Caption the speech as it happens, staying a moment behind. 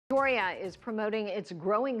Victoria is promoting its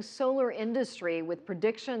growing solar industry with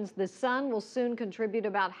predictions the sun will soon contribute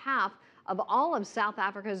about half of all of South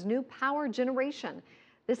Africa's new power generation.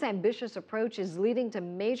 This ambitious approach is leading to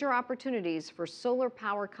major opportunities for solar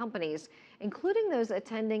power companies, including those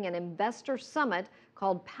attending an investor summit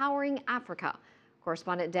called Powering Africa.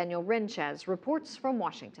 Correspondent Daniel Renchez reports from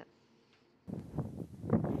Washington.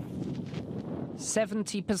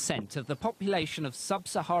 70% of the population of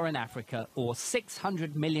sub-Saharan Africa, or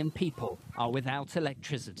 600 million people, are without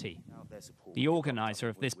electricity. The organizer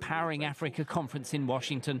of this Powering Africa conference in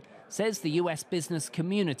Washington says the US business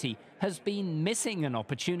community has been missing an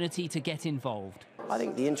opportunity to get involved. I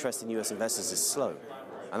think the interest in US investors is slow,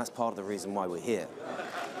 and that's part of the reason why we're here.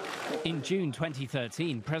 In June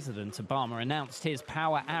 2013, President Obama announced his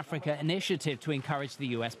Power Africa initiative to encourage the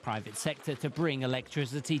US private sector to bring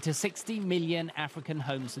electricity to 60 million African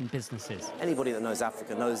homes and businesses. Anybody that knows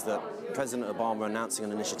Africa knows that President Obama announcing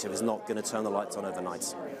an initiative is not going to turn the lights on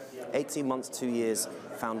overnight. 18 months, 2 years,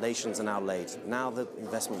 foundations are now laid. Now the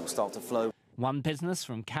investment will start to flow. One business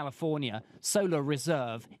from California, Solar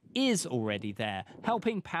Reserve, is already there,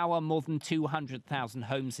 helping power more than 200,000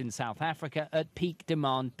 homes in South Africa at peak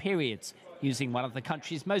demand periods, using one of the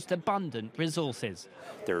country's most abundant resources.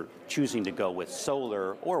 They're choosing to go with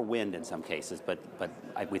solar or wind in some cases, but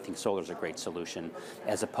we think solar is a great solution,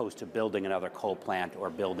 as opposed to building another coal plant or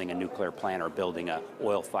building a nuclear plant or building a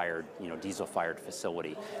oil-fired, diesel-fired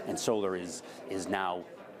facility. And solar is now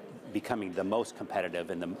becoming the most competitive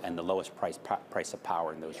and the lowest price of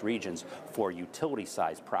power in those regions for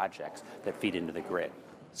utility-sized projects that feed into the grid.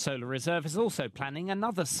 Solar Reserve is also planning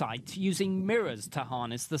another site using mirrors to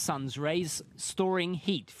harness the sun's rays, storing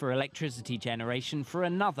heat for electricity generation for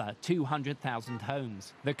another 200,000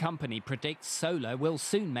 homes. The company predicts solar will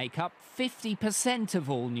soon make up 50% of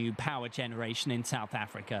all new power generation in South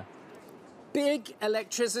Africa. Big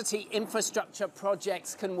electricity infrastructure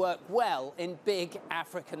projects can work well in big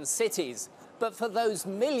African cities. But for those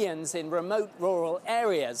millions in remote rural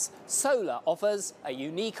areas, solar offers a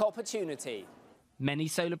unique opportunity. Many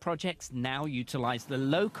solar projects now utilize the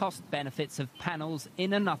low-cost benefits of panels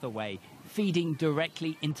in another way, feeding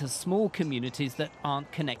directly into small communities that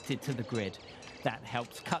aren't connected to the grid. That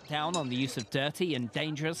helps cut down on the use of dirty and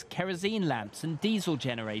dangerous kerosene lamps and diesel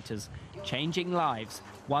generators, changing lives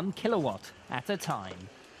 1 kilowatt at a time.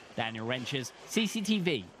 Daniel Renchez,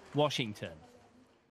 CCTV, Washington.